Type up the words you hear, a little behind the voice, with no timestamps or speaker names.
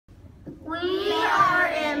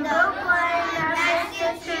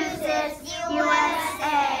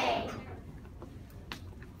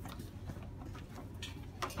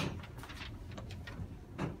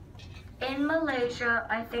Malaysia,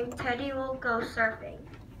 I think Teddy will go surfing.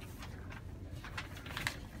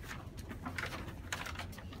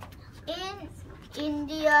 In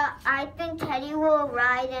India, I think Teddy will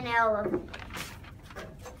ride an elephant.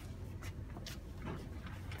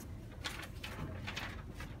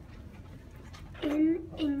 In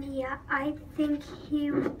India, I think he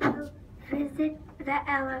will visit the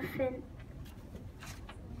elephant.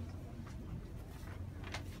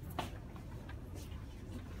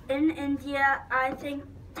 In India, I think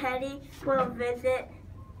Teddy will visit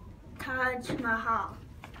Taj Mahal.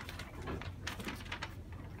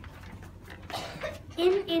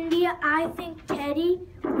 In India, I think Teddy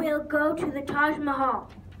will go to the Taj Mahal.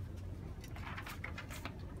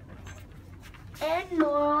 In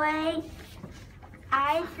Norway,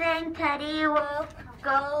 I think Teddy will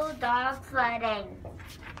go dog sledding.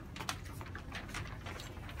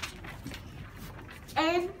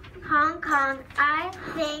 In Hong Kong, I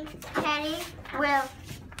think Teddy will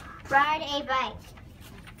ride a bike.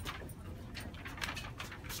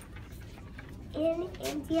 In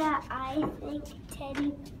India, I think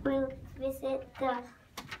Teddy will visit the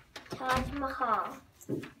Taj Mahal.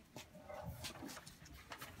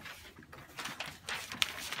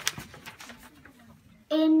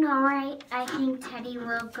 In Norway, I think Teddy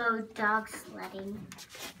will go dog sledding.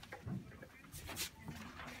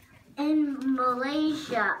 In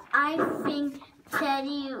Malaysia, I think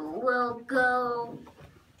Teddy will go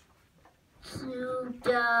to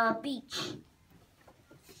the beach.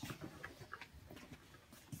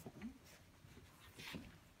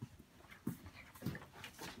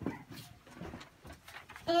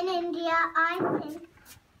 In India, I think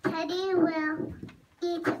Teddy will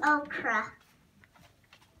eat okra.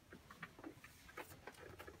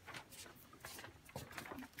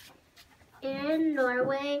 In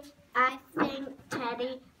Norway, I think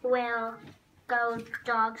Teddy will go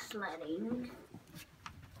dog sledding.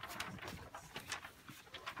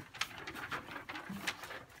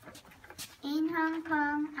 In Hong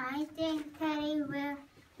Kong, I think Teddy will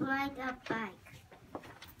ride a bike.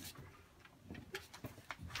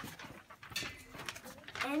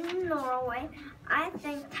 In Norway, I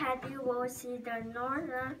think Teddy will see the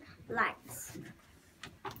northern lights.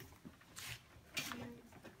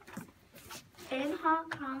 In Hong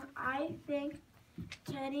Kong, I think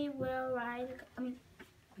Teddy will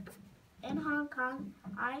in Hong Kong,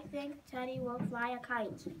 I think Teddy will fly a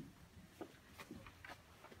kite.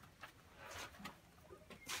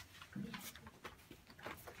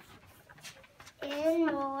 In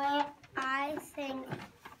Norway, I think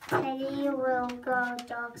Teddy will go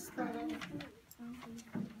dog sledding.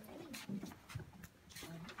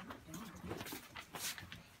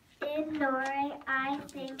 In Norway, I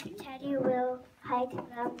think Teddy will hike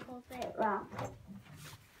the Pulpit Rock.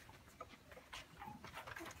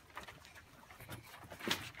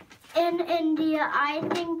 In India, I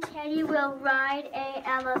think Teddy will ride an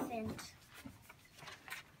elephant.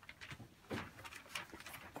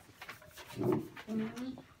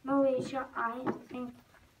 In Malaysia, I think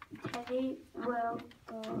Teddy will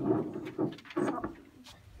go surfing.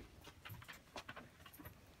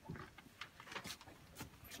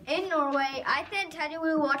 In Norway, I think Teddy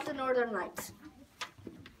will watch the Northern Lights.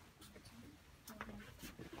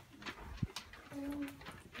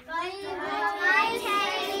 Bye,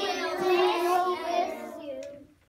 Teddy.